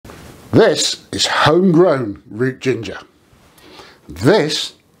This is homegrown root ginger.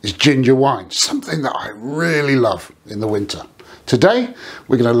 This is ginger wine, something that I really love in the winter. Today,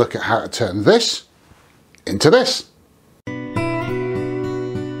 we're going to look at how to turn this into this.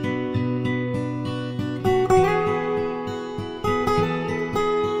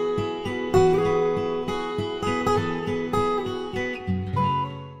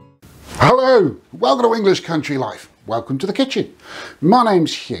 Hello, welcome to English Country Life. Welcome to the kitchen. My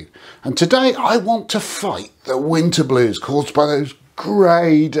name's Hugh, and today I want to fight the winter blues caused by those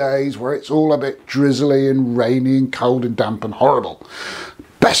grey days where it's all a bit drizzly and rainy and cold and damp and horrible.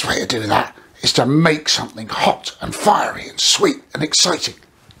 Best way to do that is to make something hot and fiery and sweet and exciting.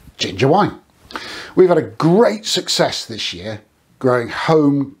 Ginger wine. We've had a great success this year growing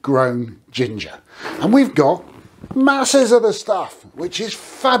homegrown ginger, and we've got masses of the stuff, which is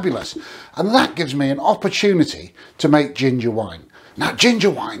fabulous, and that gives me an opportunity to make ginger wine. Now, ginger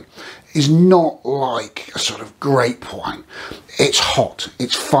wine is not like a sort of grape wine. It's hot,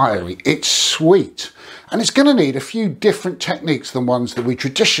 it's fiery, it's sweet, and it's going to need a few different techniques than ones that we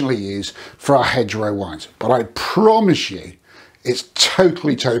traditionally use for our hedgerow wines, but I promise you it's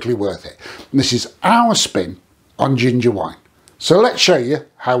totally worth it. And this is our spin on ginger wine, so let's show you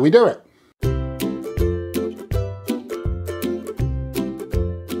how we do it.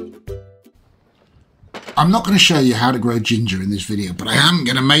 I'm not going to show you how to grow ginger in this video, but I am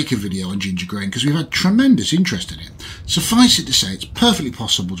going to make a video on ginger growing because we've had tremendous interest in it. Suffice it to say, it's perfectly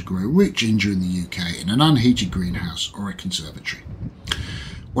possible to grow root ginger in the UK in an unheated greenhouse or a conservatory.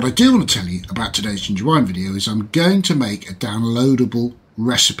 What I do want to tell you about today's ginger wine video is I'm going to make a downloadable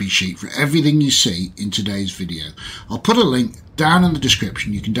recipe sheet for everything you see in today's video. I'll put a link down in the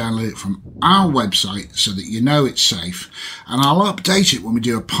description. You can download it from our website so that you know it's safe, and I'll update it when we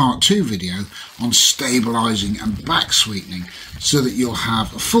do a part 2 video on stabilising and back sweetening so that you'll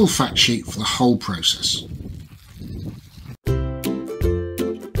have a full fact sheet for the whole process.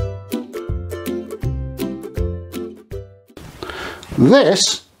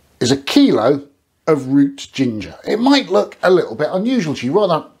 This is a kilo of root ginger. It might look a little bit unusual to you,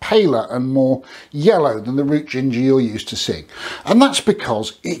 rather paler and more yellow than the root ginger you're used to seeing. And that's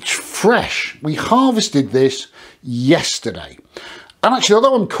because it's fresh. We harvested this yesterday. And actually,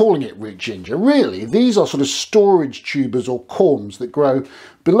 although I'm calling it root ginger, really, these are sort of storage tubers or corms that grow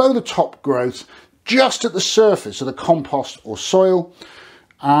below the top growth, just at the surface of the compost or soil.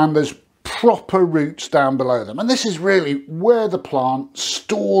 And there's proper roots down below them, and this is really where the plant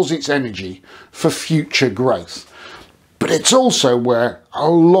stores its energy for future growth, but it's also where a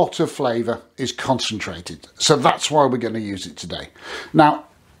lot of flavour is concentrated, so that's why we're going to use it today. Now,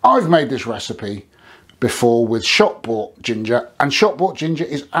 I've made this recipe before with shop bought ginger, and shop bought ginger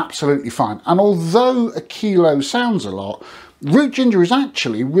is absolutely fine, and although a kilo sounds a lot, root ginger is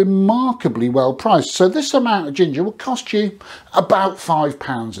actually remarkably well priced, so this amount of ginger will cost you about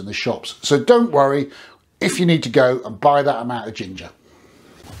 £5 in the shops. So don't worry if you need to go and buy that amount of ginger.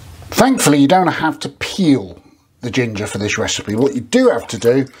 Thankfully, you don't have to peel the ginger for this recipe. What you do have to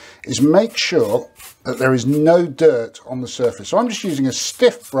do is make sure that there is no dirt on the surface. So I'm just using a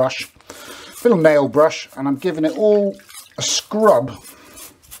stiff brush, little nail brush, and I'm giving it all a scrub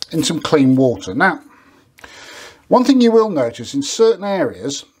in some clean water. Now, one thing you will notice in certain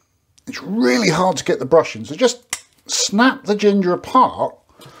areas, it's really hard to get the brush in, so just snap the ginger apart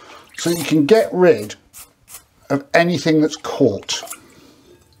so you can get rid of anything that's caught.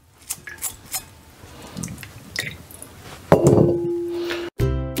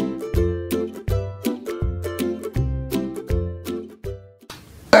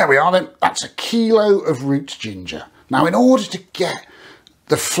 There we are then, that's a kilo of root ginger. Now, in order to get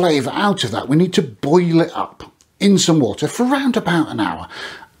the flavour out of that, we need to boil it up in some water for around about an hour,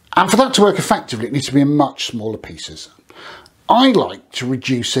 and for that to work effectively it needs to be in much smaller pieces. I like to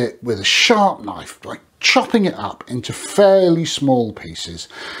reduce it with a sharp knife, like chopping it up into fairly small pieces.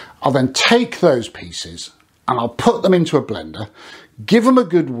 I'll then take those pieces and I'll put them into a blender, give them a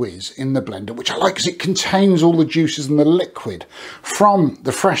good whiz in the blender, which I like because it contains all the juices and the liquid from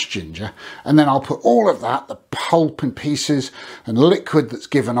the fresh ginger, and then I'll put all of that, the pulp and pieces and liquid that's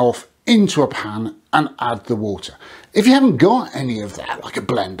given off, into a pan and add the water. If you haven't got any of that, like a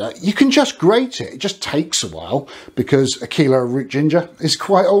blender, you can just grate it. It just takes a while because a kilo of root ginger is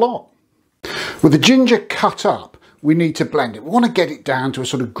quite a lot. With the ginger cut up, we need to blend it. We want to get it down to a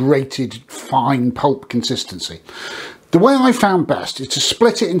sort of grated, fine pulp consistency. The way I found best is to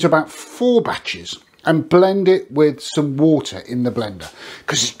split it into about 4 batches and blend it with some water in the blender,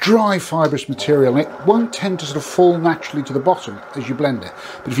 because it's dry fibrous material and it won't tend to sort of fall naturally to the bottom as you blend it.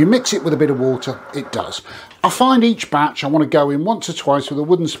 But if you mix it with a bit of water, it does. I find each batch I want to go in once or twice with a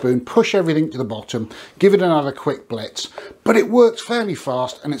wooden spoon, push everything to the bottom, give it another quick blitz, but it works fairly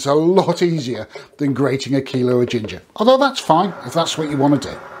fast and it's a lot easier than grating a kilo of ginger. Although that's fine if that's what you want to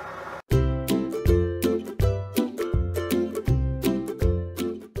do.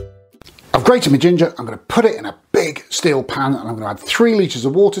 I've grated my ginger. I'm going to put it in a big steel pan and I'm going to add 3 litres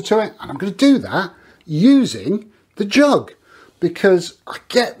of water to it, and I'm going to do that using the jug, because I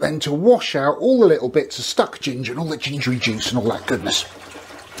get then to wash out all the little bits of stuck ginger and all the gingery juice and all that goodness.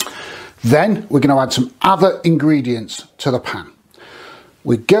 Then we're going to add some other ingredients to the pan.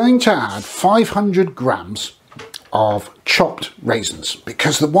 We're going to add 500 grams of chopped raisins,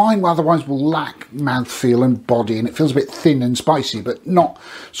 because the wine otherwise will lack mouthfeel and body and it feels a bit thin and spicy but not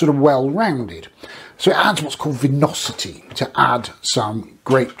sort of well rounded. So it adds what's called vinosity to add some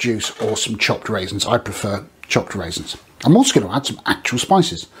grape juice or some chopped raisins. I prefer chopped raisins. I'm also going to add some actual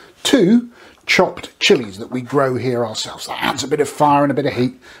spices. 2 chopped chilies that we grow here ourselves. That adds a bit of fire and a bit of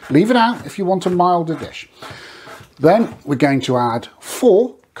heat. Leave it out if you want a milder dish. Then we're going to add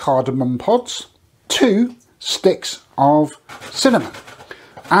 4 cardamom pods, 2 sticks of cinnamon,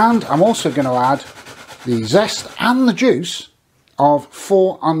 and I'm also going to add the zest and the juice of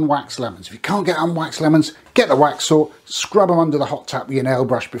 4 unwaxed lemons. If you can't get unwaxed lemons, get the wax sort, scrub them under the hot tap with your nail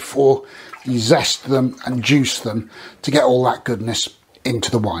brush before you zest them and juice them to get all that goodness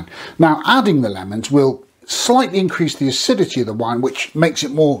into the wine. Now, adding the lemons will slightly increase the acidity of the wine, which makes it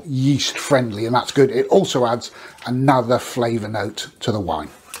more yeast friendly, and that's good. It also adds another flavour note to the wine.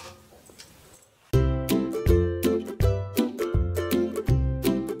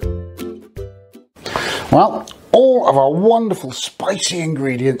 Well, all of our wonderful spicy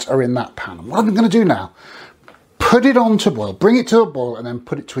ingredients are in that pan. And what I'm going to do now, put it on to boil, bring it to a boil, and then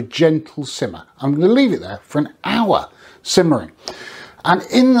put it to a gentle simmer. I'm going to leave it there for an hour simmering. And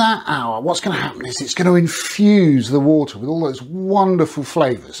in that hour, what's going to happen is it's going to infuse the water with all those wonderful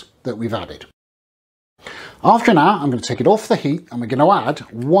flavours that we've added. After an hour, I'm going to take it off the heat and we're going to add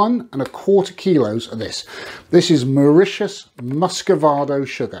 1 1/4 kilos of this. This is Mauritius Muscovado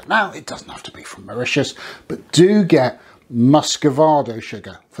sugar. Now, it doesn't have to be from Mauritius, but do get Muscovado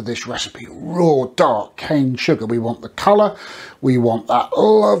sugar for this recipe. Raw, dark cane sugar. We want the colour. We want that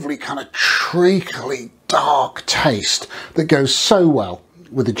lovely kind of treacly, dark taste that goes so well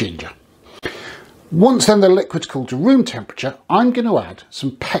with the ginger. Once then the liquid's cooled to room temperature, I'm going to add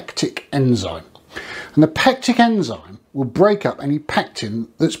some pectic enzyme. And the pectic enzyme will break up any pectin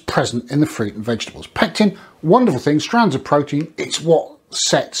that's present in the fruit and vegetables. Pectin, wonderful thing, strands of protein, it's what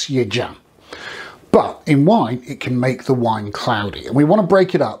sets your jam. But in wine, it can make the wine cloudy, and we want to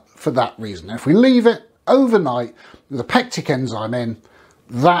break it up for that reason. If we leave it overnight with the pectic enzyme in,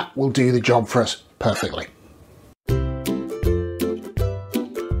 that will do the job for us perfectly.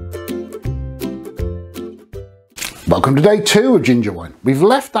 Welcome to day 2 of ginger wine. We've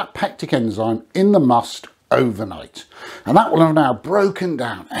left that pectic enzyme in the must overnight, and that will have now broken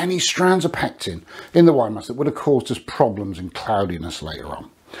down any strands of pectin in the wine must that would have caused us problems and cloudiness later on.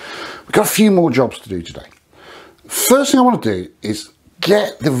 We've got a few more jobs to do today. First thing I want to do is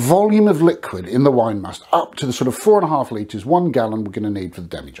get the volume of liquid in the wine must up to the sort of 4.5 litres, 1 gallon we're going to need for the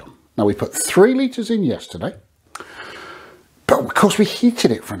demijohn. Now, we put 3 litres in yesterday, but of course we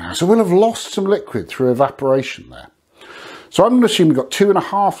heated it for an hour, so we'll have lost some liquid through evaporation there. So I'm going to assume we've got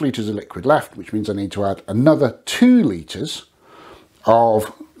 2.5 litres of liquid left, which means I need to add another 2 litres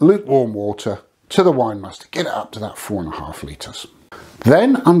of lukewarm water to the wine must to get it up to that 4.5 litres.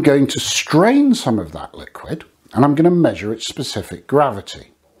 Then I'm going to strain some of that liquid and I'm going to measure its specific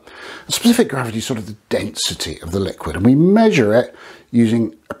gravity. The specific gravity is sort of the density of the liquid, and we measure it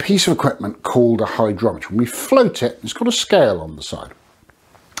using a piece of equipment called a hydrometer. When we float it, it's got a scale on the side.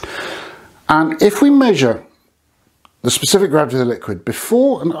 And if we measure the specific gravity of the liquid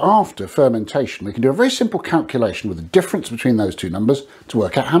before and after fermentation, we can do a very simple calculation with the difference between those two numbers to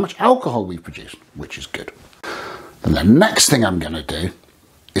work out how much alcohol we've produced, which is good. And the next thing I'm going to do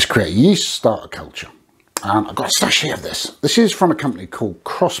is create a yeast starter culture. And I've got a stash here of this. This is from a company called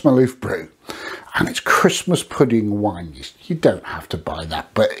Crossmaloof Brew, and it's Christmas pudding wine yeast. You don't have to buy that,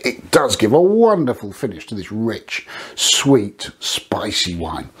 but it does give a wonderful finish to this rich, sweet, spicy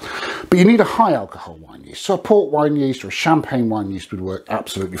wine. But you need a high alcohol wine yeast. So a port wine yeast or a champagne wine yeast would work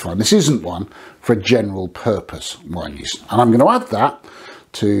absolutely fine. This isn't one for a general purpose wine yeast. And I'm going to add that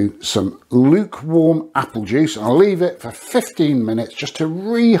to some lukewarm apple juice, and I'll leave it for 15 minutes just to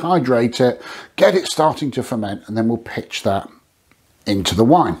rehydrate it, get it starting to ferment, and then we'll pitch that into the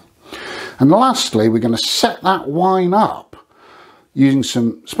wine. And lastly, we're going to set that wine up using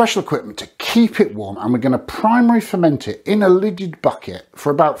some special equipment to keep it warm, and we're going to primary ferment it in a lidded bucket for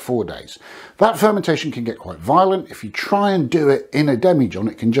about 4 days. That fermentation can get quite violent. If you try and do it in a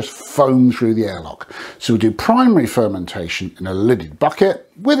demijohn, it can just foam through the airlock. So we'll do primary fermentation in a lidded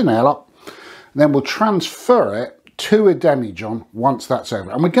bucket with an airlock, and then we'll transfer it to a demijohn once that's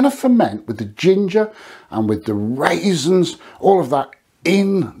over. And we're going to ferment with the ginger and with the raisins, all of that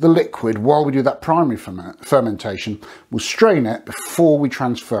in the liquid while we do that primary fermentation. We'll strain it before we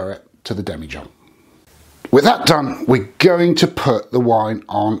transfer it to the demijohn. With that done, we're going to put the wine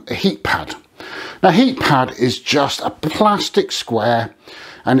on a heat pad. Now, heat pad is just a plastic square,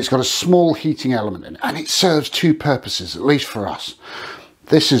 and it's got a small heating element in it, and it serves two purposes, at least for us.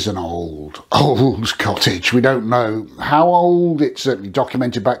 This is an old cottage. We don't know how old. It's certainly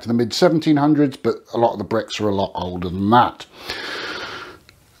documented back to the mid-1700s, but a lot of the bricks are a lot older than that.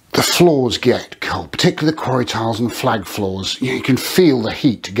 The floors get cold, particularly the quarry tiles and the flag floors. You can feel the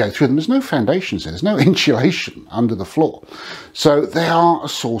heat go through them. There's no foundations there. There's no insulation under the floor. So they are a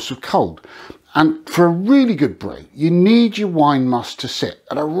source of cold. And for a really good brew, you need your wine must to sit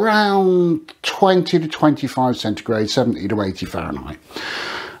at around 20 to 25 centigrade, 70 to 80 Fahrenheit.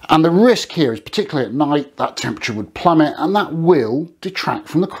 And the risk here is, particularly at night, that temperature would plummet, and that will detract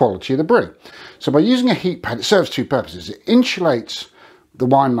from the quality of the brew. So by using a heat pad, it serves two purposes. It insulates the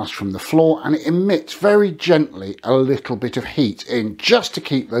wine must from the floor, and it emits very gently a little bit of heat in just to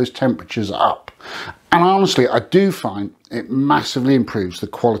keep those temperatures up. And honestly, I do find it massively improves the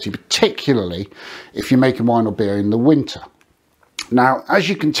quality, particularly if you're making wine or beer in the winter. Now, as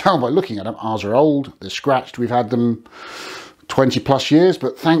you can tell by looking at them, ours are old, they're scratched. We've had them 20 plus years,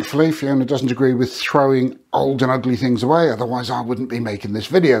 but thankfully Fiona doesn't agree with throwing old and ugly things away. Otherwise I wouldn't be making this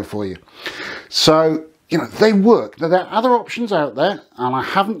video for you. So, you know, they work. Now, there are other options out there, and I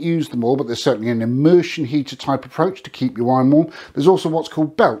haven't used them all, but there's certainly an immersion heater type approach to keep your wine warm. There's also what's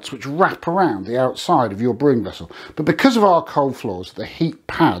called belts, which wrap around the outside of your brewing vessel. But because of our cold floors, the heat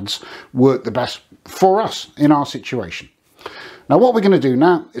pads work the best for us in our situation. Now, what we're going to do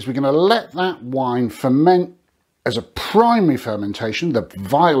now is we're going to let that wine ferment as a primary fermentation, the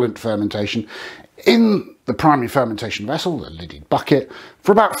violent fermentation, in the primary fermentation vessel, the lidded bucket,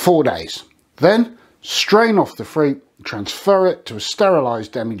 for about 4 days. Then strain off the fruit, transfer it to a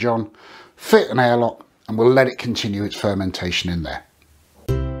sterilised demijohn, fit an airlock, and we'll let it continue its fermentation in there.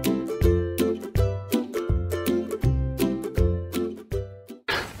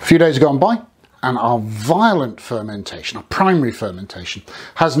 A few days have gone by, and our violent fermentation, our primary fermentation,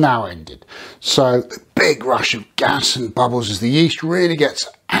 has now ended. So the big rush of gas and bubbles as the yeast really gets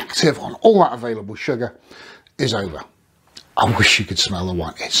active on all that available sugar is over. I wish you could smell the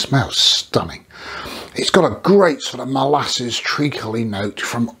wine. It smells stunning. It's got a great sort of molasses treacly note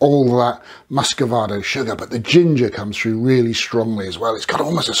from all that muscovado sugar, but the ginger comes through really strongly as well. It's got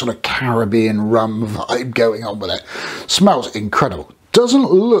almost a sort of Caribbean rum vibe going on with it. Smells incredible. Doesn't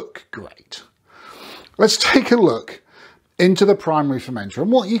look great. Let's take a look into the primary fermenter,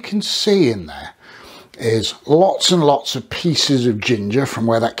 and what you can see in there is lots and lots of pieces of ginger from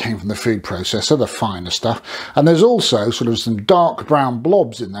where that came from the food processor, the finer stuff. And there's also sort of some dark brown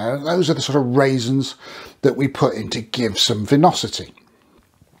blobs in there. Those are the sort of raisins that we put in to give some vinosity.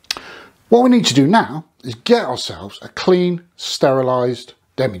 What we need to do now is get ourselves a clean, sterilised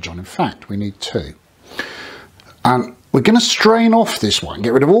demijohn. In fact, we need two. And we're going to strain off this wine,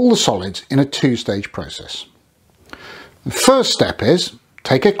 get rid of all the solids in a two-stage process. The first step is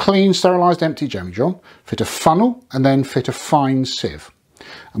take a clean, sterilised empty demijohn, fit a funnel, and then fit a fine sieve.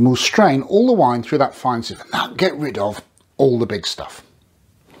 And we'll strain all the wine through that fine sieve, and that'll get rid of all the big stuff.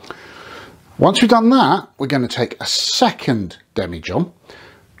 Once we've done that, we're going to take a second demijohn,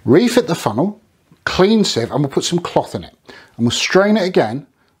 refit the funnel, clean sieve, and we'll put some cloth in it. And we'll strain it again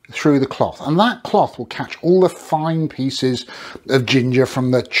through the cloth, and that cloth will catch all the fine pieces of ginger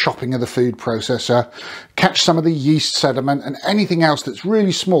from the chopping of the food processor, catch some of the yeast sediment and anything else that's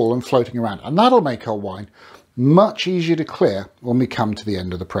really small and floating around, and that'll make our wine much easier to clear when we come to the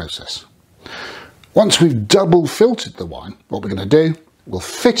end of the process. Once we've double filtered the wine, what we're going to do, we'll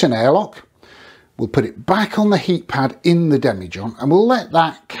fit an airlock, we'll put it back on the heat pad in the demijohn, and we'll let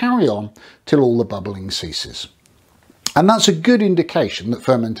that carry on till all the bubbling ceases. And that's a good indication that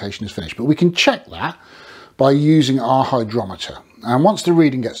fermentation is finished, but we can check that by using our hydrometer. And once the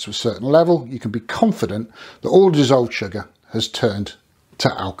reading gets to a certain level, you can be confident that all dissolved sugar has turned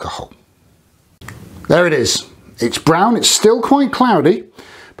to alcohol. There it is. It's brown, it's still quite cloudy,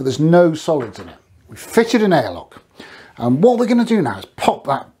 but there's no solids in it. We've fitted an airlock. And what we're going to do now is pop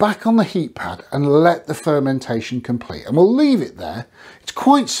that back on the heat pad and let the fermentation complete. And we'll leave it there. It's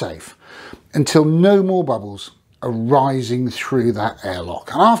quite safe. until no more bubbles are rising through that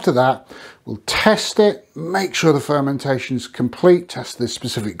airlock. And after that, we'll test it, make sure the fermentation is complete, test the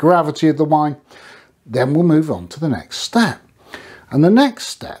specific gravity of the wine. Then we'll move on to the next step. And the next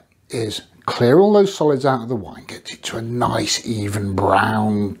step is clear all those solids out of the wine, get it to a nice, even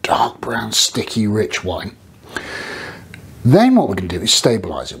brown, dark brown, sticky, rich wine. Then what we're going to do is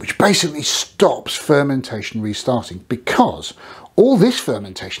stabilise it, which basically stops fermentation restarting, because all this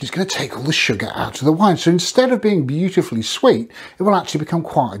fermentation is going to take all the sugar out of the wine. So instead of being beautifully sweet, it will actually become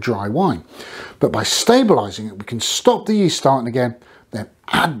quite a dry wine. But by stabilising it, we can stop the yeast starting again, then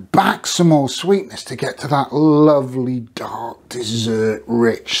add back some more sweetness to get to that lovely, dark,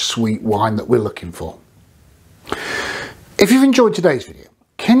 dessert-rich, sweet wine that we're looking for. If you've enjoyed today's video,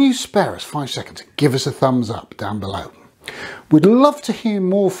 can you spare us 5 seconds and give us a thumbs up down below? We'd love to hear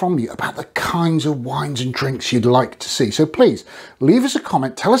more from you about the kinds of wines and drinks you'd like to see. So please leave us a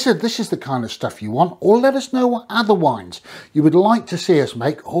comment, tell us if this is the kind of stuff you want, or let us know what other wines you would like to see us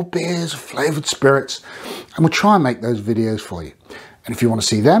make, or beers, flavoured spirits, and we'll try and make those videos for you. And if you want to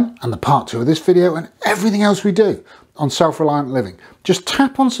see them and the part 2 of this video and everything else we do on Self-Reliant Living, just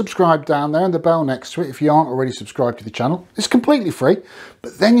tap on subscribe down there and the bell next to it if you aren't already subscribed to the channel. It's completely free,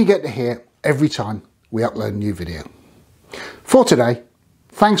 but then you get to hear every time we upload a new video. For today,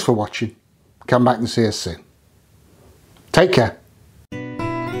 thanks for watching. Come back and see us soon. Take care.